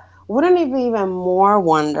thought, wouldn't it be even more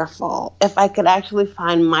wonderful if I could actually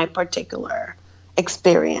find my particular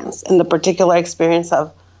experience and the particular experience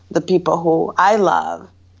of the people who I love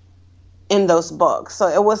in those books? So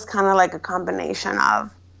it was kind of like a combination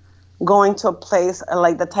of going to a place,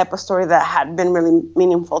 like the type of story that had been really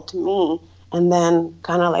meaningful to me, and then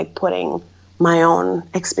kind of like putting my own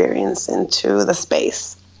experience into the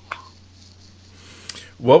space.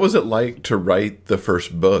 What was it like to write the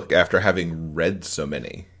first book after having read so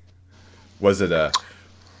many? Was it a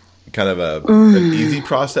kind of an easy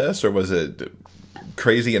process, or was it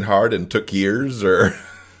crazy and hard and took years? Or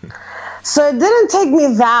so it didn't take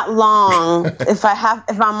me that long, if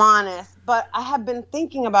I'm honest. But I have been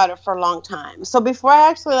thinking about it for a long time. So before I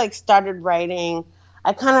actually like started writing,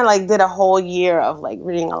 I kind of like did a whole year of like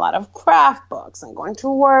reading a lot of craft books and going to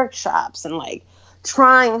workshops and like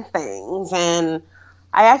trying things. And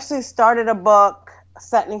I actually started a book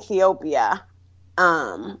set in Ethiopia,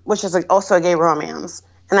 which is like also a gay romance.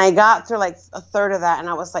 And I got through like a third of that, and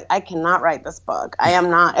I was like, I cannot write this book. I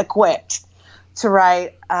am not equipped to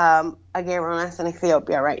write a gay romance in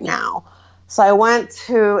Ethiopia right now. So I went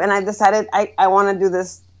to, and I decided I want to do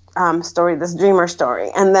this story, this dreamer story.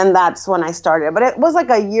 And then that's when I started. But it was like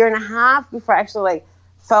a year and a half before I actually like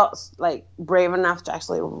felt like brave enough to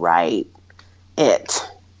actually write it.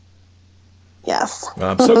 Yes.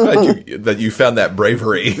 Well, I'm so glad that you found that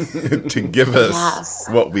bravery to give us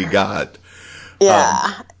what we got.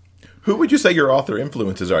 Yeah. Who would you say your author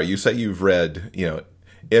influences are? You say you've read,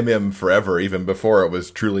 MM forever, even before it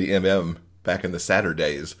was truly MM back in the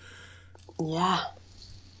Saturdays. Yeah.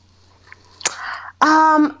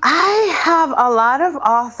 I have a lot of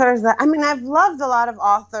authors I've loved a lot of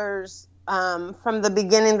authors from the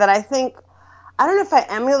beginning that I think, I don't know if I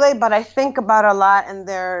emulate, but I think about a lot, and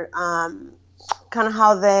their kind of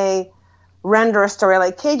how they render a story.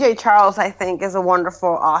 Like KJ Charles, I think, is a wonderful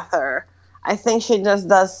author. I think she just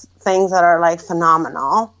does things that are like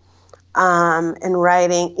phenomenal in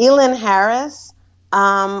writing. Elin Harris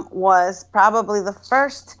was probably the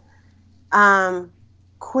first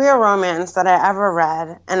queer romance that I ever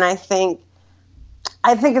read, and I think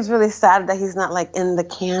it's really sad that he's not like in the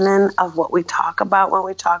canon of what we talk about when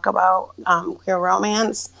we talk about queer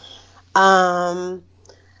romance.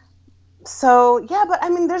 So yeah, but I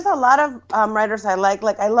mean, there's a lot of writers I like.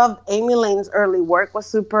 Like I loved Amy Lane's early work was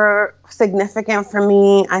super significant for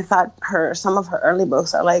me. I thought some of her early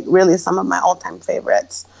books are like really some of my all-time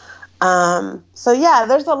favorites. So yeah,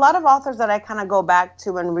 there's a lot of authors that I kind of go back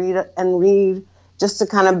to and read just to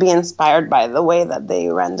kind of be inspired by the way that they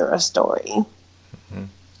render a story. Mm-hmm.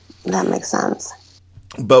 That makes sense.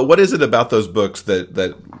 But what is it about those books that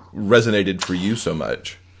resonated for you so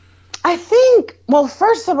much? I think, well,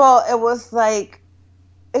 first of all, it was like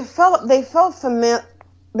they felt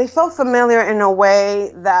familiar in a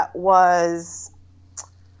way that was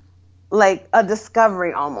like a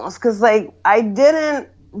discovery almost, because like I didn't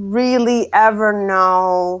really ever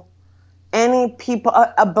know any people,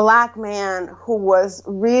 a black man who was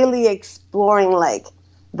really exploring like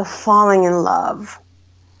the falling in love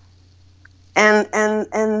and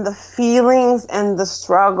the feelings and the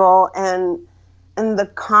struggle and the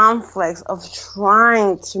conflicts of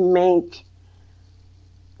trying to make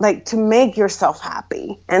yourself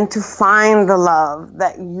happy and to find the love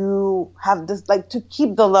that you have, to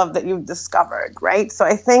keep the love that you've discovered, right? So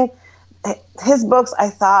I think his books, I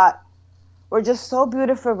thought, were just so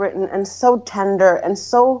beautifully written and so tender and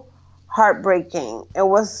so heartbreaking. It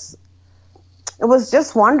was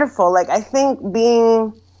just wonderful. Like, I think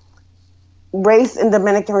being raised in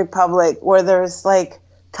Dominican Republic, where there's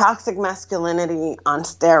toxic masculinity on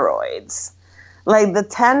steroids, the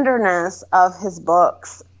tenderness of his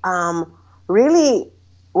books really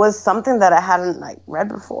was something that I hadn't read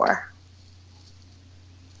before.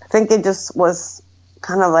 I think it just was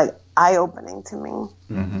kind of eye-opening to me.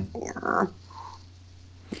 Mm-hmm. Yeah.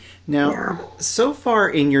 Now, so far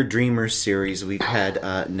in your Dreamers series, we've had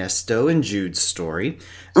Nesto and Jude's story,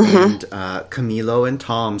 and Camilo and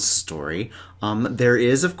Tom's story. There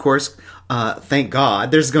is, of course, thank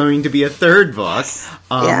God, there's going to be a third book.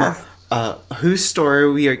 Whose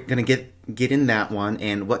story we are going to get in that one,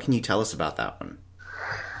 and what can you tell us about that one?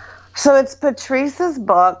 So it's Patrice's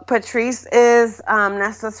book. Patrice is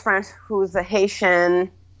Nesto's friend, who's a Haitian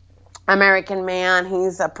American man.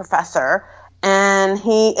 He's a professor, and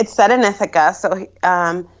it's set in Ithaca. So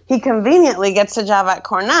he conveniently gets a job at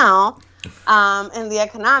Cornell in the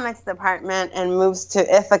economics department and moves to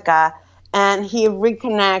Ithaca. And he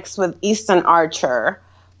reconnects with Easton Archer,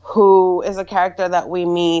 who is a character that we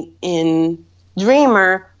meet in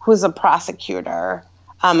Dreamer, who's a prosecutor,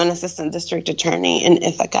 an assistant district attorney in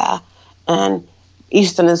Ithaca. And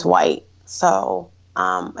Easton is white. So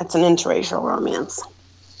it's an interracial romance.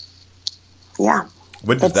 Yeah.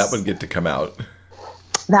 When does that one get to come out?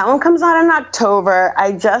 That one comes out in October.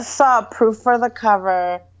 I just saw proof for the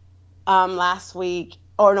cover earlier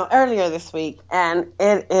this week, and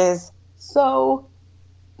it is so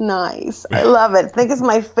nice. I love it. I think it's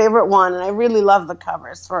my favorite one, and I really love the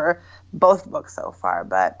covers for both books so far.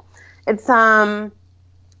 But it's I'm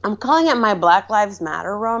calling it my Black Lives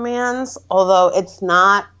Matter romance, although it's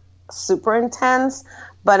not super intense,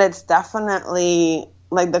 but it's definitely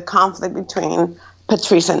the conflict between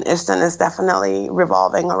Patrice and Easton is definitely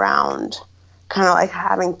revolving around kind of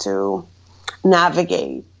having to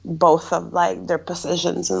navigate both of their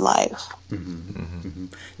positions in life. Mm-hmm.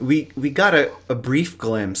 Mm-hmm. We got a brief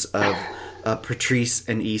glimpse of Patrice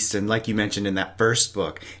and Easton, like you mentioned in that first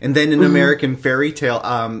book, and then in American Fairy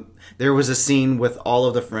Tale, there was a scene with all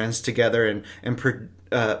of the friends together, and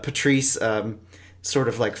Patrice sort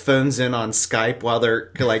of phones in on Skype while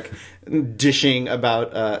they're dishing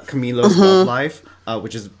about Camilo's love life,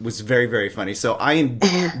 which was very, very funny. So I am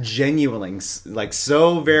genuinely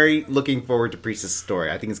so very looking forward to Patrice's story.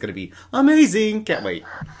 I think it's going to be amazing. Can't wait.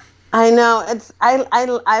 I know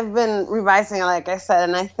I've been revising it, like I said,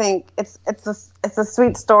 and I think it's a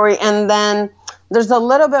sweet story. And then there's a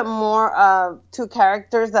little bit more of two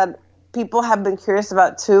characters that people have been curious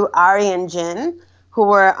about too, Ari and Jin, who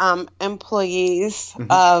were employees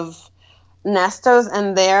of Nesto's,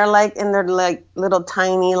 and they're in their little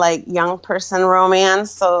tiny young person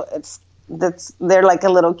romance. So they're a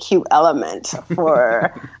little cute element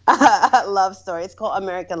for a love story. It's called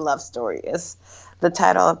American Love Story is the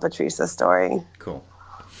title of Patrice's story. Cool.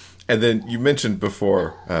 And then you mentioned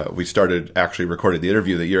before we started actually recording the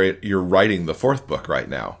interview that you're writing the fourth book right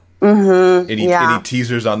now. Mm-hmm. Any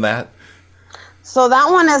teasers on that? So that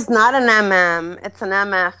one is not an MM. It's an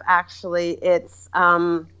MF, actually. It's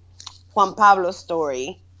Juan Pablo's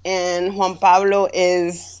story. And Juan Pablo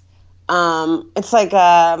is, it's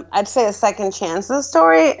I'd say a second chances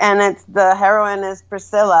story. And the heroine is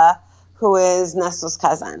Priscilla, who is Nesto's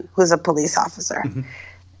cousin, who's a police officer. Mm-hmm.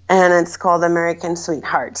 And it's called American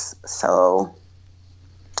Sweethearts. So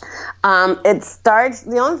it starts,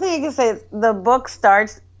 the only thing I can say is the book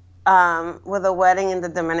starts with a wedding in the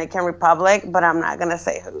Dominican Republic, but I'm not going to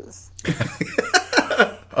say whose.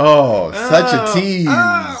 Such a tease.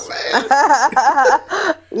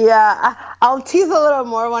 Yeah, I'll tease a little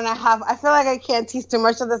more when I feel like I can't tease too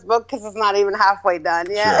much of this book because it's not even halfway done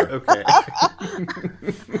yet. Sure, okay.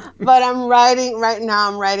 But I'm writing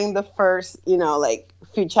the first,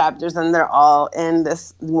 few chapters, and they're all in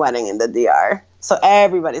this wedding in the DR. So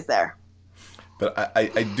everybody's there. But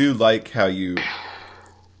I do like how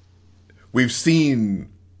we've seen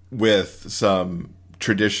with some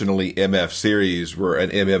traditionally MF series where an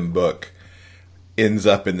MM book ends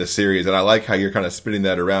up in the series, and I like how you're kind of spinning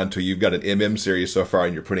that around to you've got an MM series so far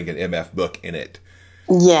and you're putting an MF book in it.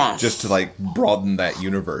 Yes. Just to broaden that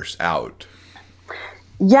universe out.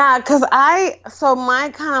 Yeah, because so my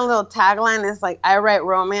kind of little tagline is I write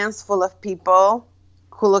romance full of people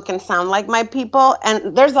who look and sound like my people.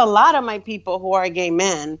 And there's a lot of my people who are gay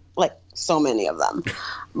men, like so many of them.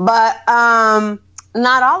 But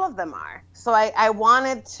not all of them are. So I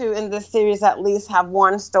wanted to, in this series, at least have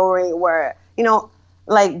one story where, you know,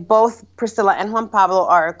 like both Priscilla and Juan Pablo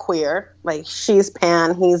are queer. Like she's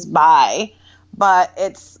pan, he's bi. But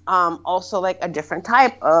it's also like a different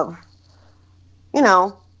type of, you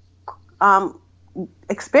know,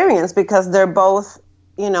 experience, because they're both,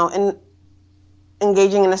 you know,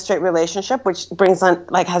 engaging in a straight relationship, which brings on,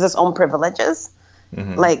 like, has its own privileges,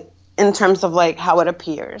 like in terms of like how it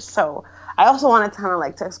appears. So I also wanted to kind of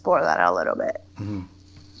like to explore that a little bit. Mm-hmm.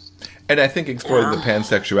 And I think exploring the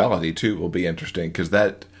pansexuality too will be interesting, because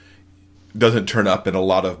that doesn't turn up in a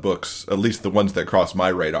lot of books, at least the ones that cross my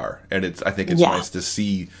radar. And I think it's nice to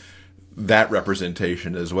see that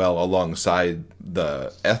representation as well, alongside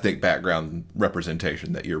the ethnic background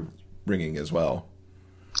representation that you're bringing as well.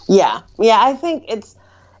 Yeah, I think it's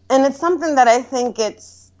something that I think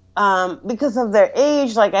it's because of their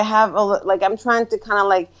age. Like I'm trying to kind of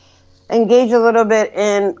like engage a little bit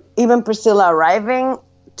in even Priscilla arriving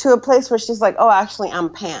to a place where she's like, oh, actually, I'm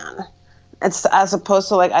pan. It's as opposed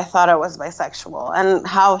to like, I thought I was bisexual, and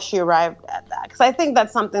how she arrived at that. Because I think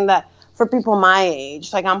that's something that for people my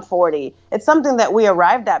age, like I'm 40, it's something that we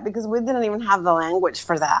arrived at because we didn't even have the language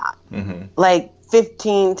for that. Like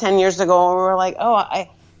 10 years ago, we were like, oh, I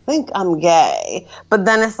think I'm gay. But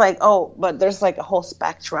then it's like, oh, but there's like a whole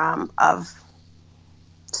spectrum of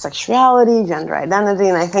sexuality, gender identity.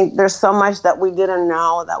 And I think there's so much that we didn't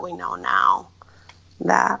know that we know now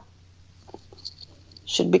that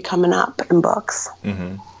should be coming up in books.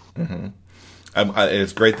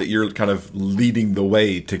 It's great that you're kind of leading the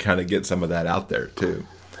way to kind of get some of that out there too.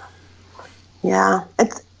 Yeah,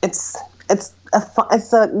 it's a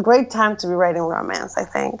great time to be writing romance, I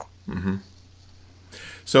think.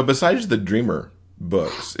 So besides the Dreamer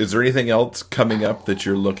books, is there anything else coming up that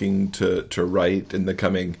you're looking to write in the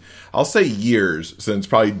coming, I'll say years, since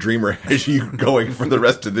probably Dreamer has you going for the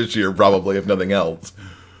rest of this year, probably, if nothing else?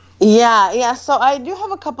 Yeah. So I do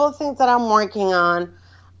have a couple of things that I'm working on.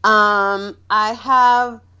 I'm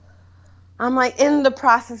like in the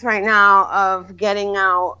process right now of getting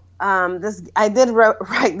out this. I did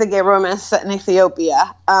write the gay romance set in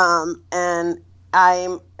Ethiopia, and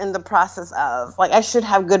I'm in the process of, like, I should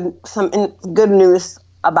have good news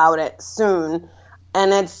about it soon.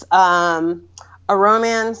 And it's a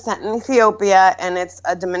romance set in Ethiopia, and it's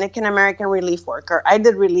a Dominican American relief worker. I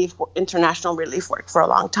did international relief work for a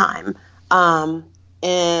long time,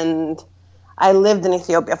 and I lived in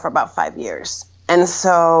Ethiopia for about 5 years. And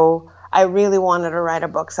so I really wanted to write a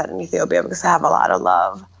book set in Ethiopia because I have a lot of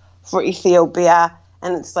love for Ethiopia.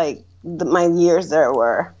 And it's like my years there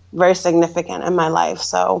were very significant in my life.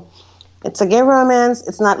 So it's a gay romance.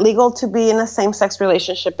 It's not legal to be in a same-sex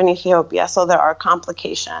relationship in Ethiopia, so there are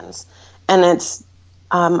complications. And it's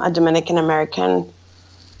a Dominican American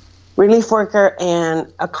relief worker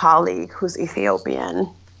and a colleague who's Ethiopian,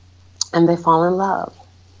 and they fall in love.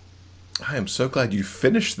 I am so glad you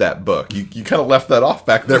finished that book. You kind of left that off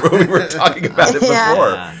back there when we were talking about it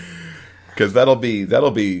before, because that'll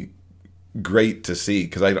be great to see.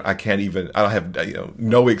 Because I don't have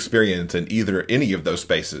no experience in any of those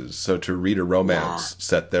spaces. So to read a romance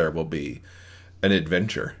set there will be an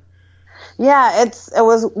adventure. Yeah, it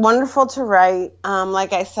was wonderful to write.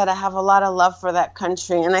 Like I said, I have a lot of love for that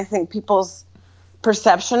country, and I think people's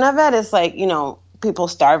perception of it is like, people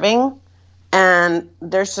starving. And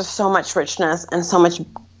there's just so much richness and so much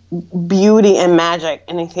beauty and magic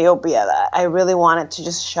in Ethiopia that I really wanted to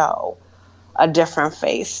just show a different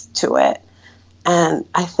face to it. And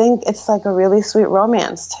I think it's like a really sweet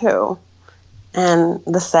romance too. And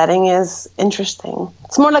the setting is interesting.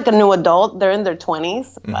 It's more like a new adult. They're in their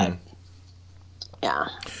 20s, but yeah.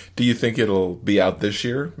 Do you think it'll be out this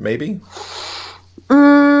year, maybe?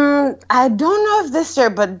 I don't know if this year,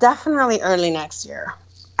 but definitely early next year.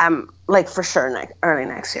 Like for sure, early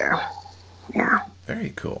next year. Yeah. Very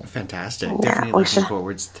cool. Fantastic. Definitely looking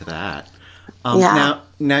forward to that.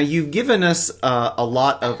 Now you've given us a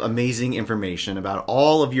lot of amazing information about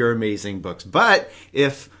all of your amazing books. But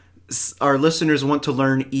if our listeners want to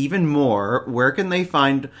learn even more, where can they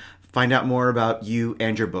find out more about you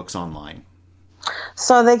and your books online?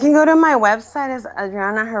 So they can go to my website, is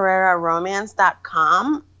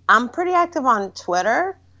AdrianaHerreraRomance.com. I'm pretty active on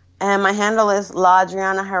Twitter. And my handle is La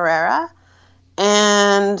Adriana Herrera.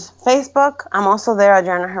 And Facebook, I'm also there,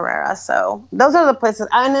 Adriana Herrera. So those are the places.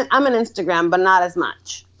 I'm on Instagram, but not as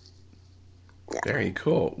much. Yeah. Very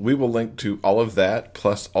cool. We will link to all of that,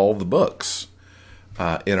 plus all the books,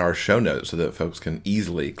 in our show notes so that folks can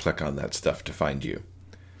easily click on that stuff to find you.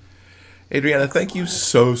 Adriana, thank you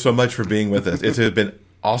so much for being with us. It's been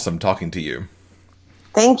awesome talking to you.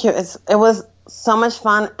 Thank you. It was so much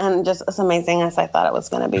fun and just as amazing as I thought it was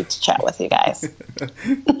going to be to chat with you guys.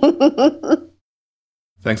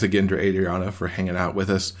 Thanks again to Adriana for hanging out with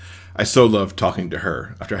us. I so loved talking to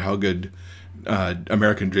her after how good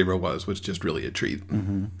American Dreamer was just really a treat.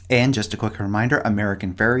 Mm-hmm. And just a quick reminder,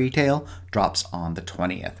 American Fairy Tale drops on the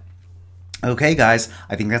 20th. Okay, guys,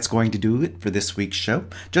 I think that's going to do it for this week's show.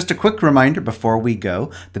 Just a quick reminder before we go,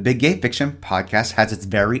 the Big Gay Fiction podcast has its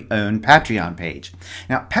very own Patreon page.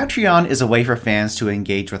 Now, Patreon is a way for fans to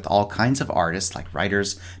engage with all kinds of artists like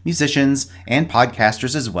writers, musicians, and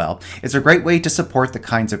podcasters as well. It's a great way to support the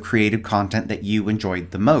kinds of creative content that you enjoyed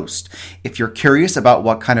the most. If you're curious about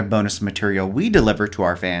what kind of bonus material we deliver to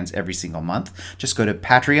our fans every single month, just go to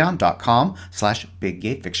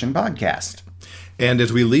patreon.com/biggayfictionpodcast. And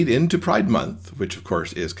as we lead into Pride Month, which of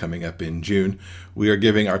course is coming up in June, we are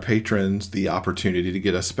giving our patrons the opportunity to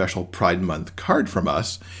get a special Pride Month card from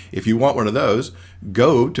us. If you want one of those,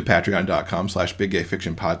 go to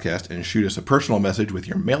patreon.com/biggayfictionpodcast and shoot us a personal message with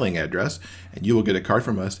your mailing address, and you will get a card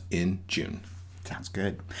from us in June. Sounds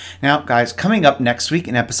good. Now, guys, coming up next week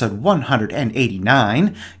in episode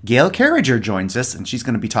 189, Gail Carriger joins us, and she's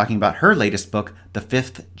going to be talking about her latest book, The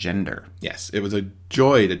Fifth Gender. Yes, it was a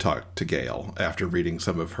joy to talk to Gail after reading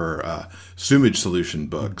some of her Sumage Solution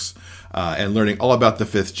books and learning all about the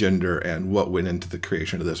fifth gender and what went into the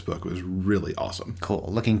creation of this book was really awesome. Cool.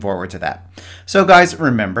 Looking forward to that. So, guys,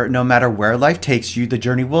 remember, no matter where life takes you, the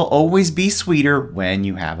journey will always be sweeter when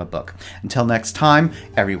you have a book. Until next time,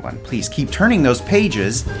 everyone, please keep turning those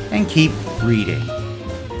pages and keep reading.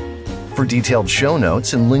 For detailed show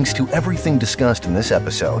notes and links to everything discussed in this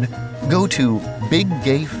episode, go to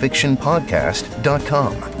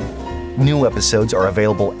biggayfictionpodcast.com. New episodes are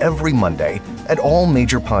available every Monday at all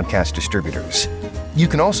major podcast distributors. You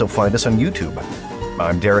can also find us on YouTube.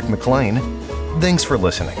 I'm Derek McLean. Thanks for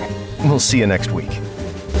listening. We'll see you next week.